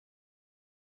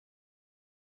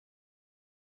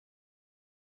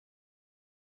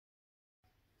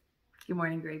Good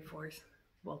morning, grade fours.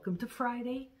 Welcome to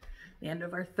Friday, the end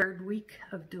of our third week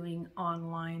of doing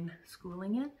online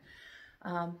schooling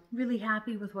in. Really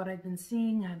happy with what I've been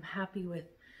seeing. I'm happy with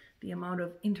the amount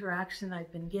of interaction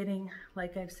I've been getting.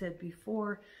 Like I've said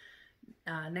before,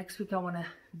 next week I want to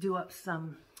do up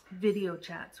some video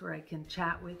chats where I can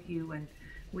chat with you and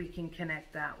we can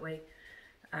connect that way.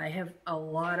 I have a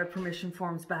lot of permission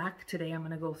forms back. Today I'm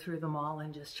going to go through them all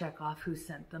and just check off who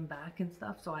sent them back and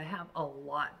stuff. So I have a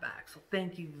lot back. So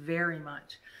thank you very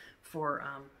much for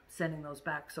sending those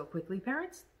back so quickly,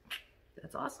 parents.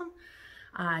 That's awesome.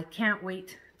 I can't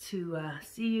wait to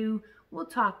see you. We'll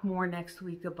talk more next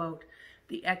week about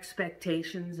the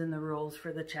expectations and the rules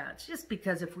for the chats. Just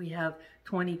because if we have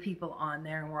 20 people on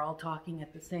there and we're all talking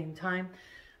at the same time,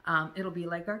 it'll be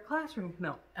like our classroom.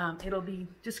 No, it'll be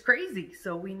just crazy.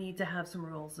 So we need to have some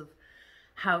rules of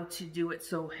how to do it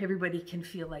so everybody can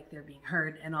feel like they're being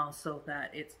heard and also that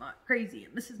it's not crazy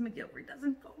and Mrs. McGilvery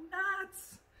doesn't go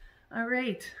nuts. All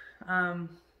right.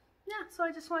 Yeah, so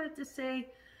I just wanted to say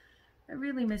I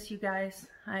really miss you guys.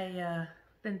 I've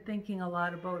been thinking a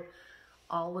lot about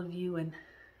all of you, and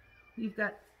we've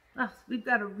got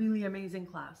a really amazing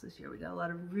class this year. We got a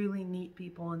lot of really neat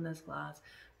people in this class,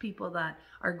 people that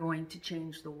are going to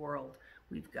change the world.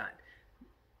 We've got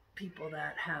people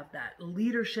that have that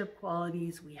leadership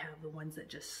qualities. We have the ones that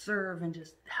just serve and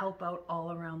just help out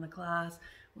all around the class.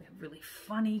 We have really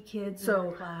funny kids in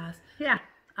the class. Yeah,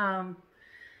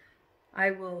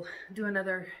 I will do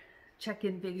another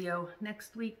check-in video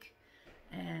next week.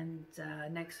 And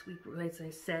next week, as I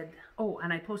said,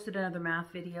 and I posted another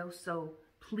math video, so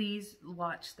please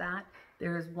watch that.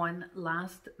 There is one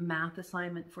last math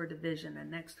assignment for division,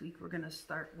 and next week we're going to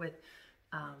start with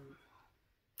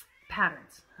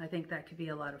patterns. I think that could be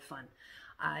a lot of fun.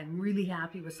 I'm really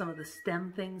happy with some of the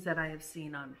STEM things that I have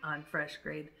seen on Fresh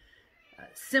Grade.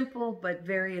 Simple, but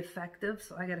very effective,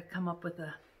 so I got to come up with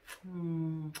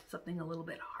something a little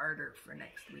bit harder for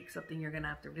next week, something you're going to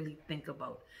have to really think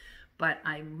about. But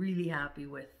I'm really happy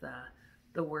with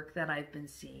the work that I've been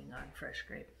seeing on Fresh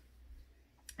Grade.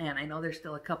 And I know there's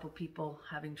still a couple people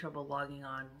having trouble logging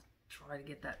on. Try to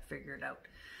get that figured out.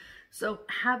 So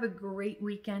have a great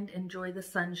weekend. Enjoy the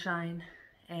sunshine.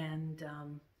 And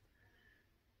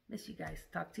miss you guys.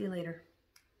 Talk to you later.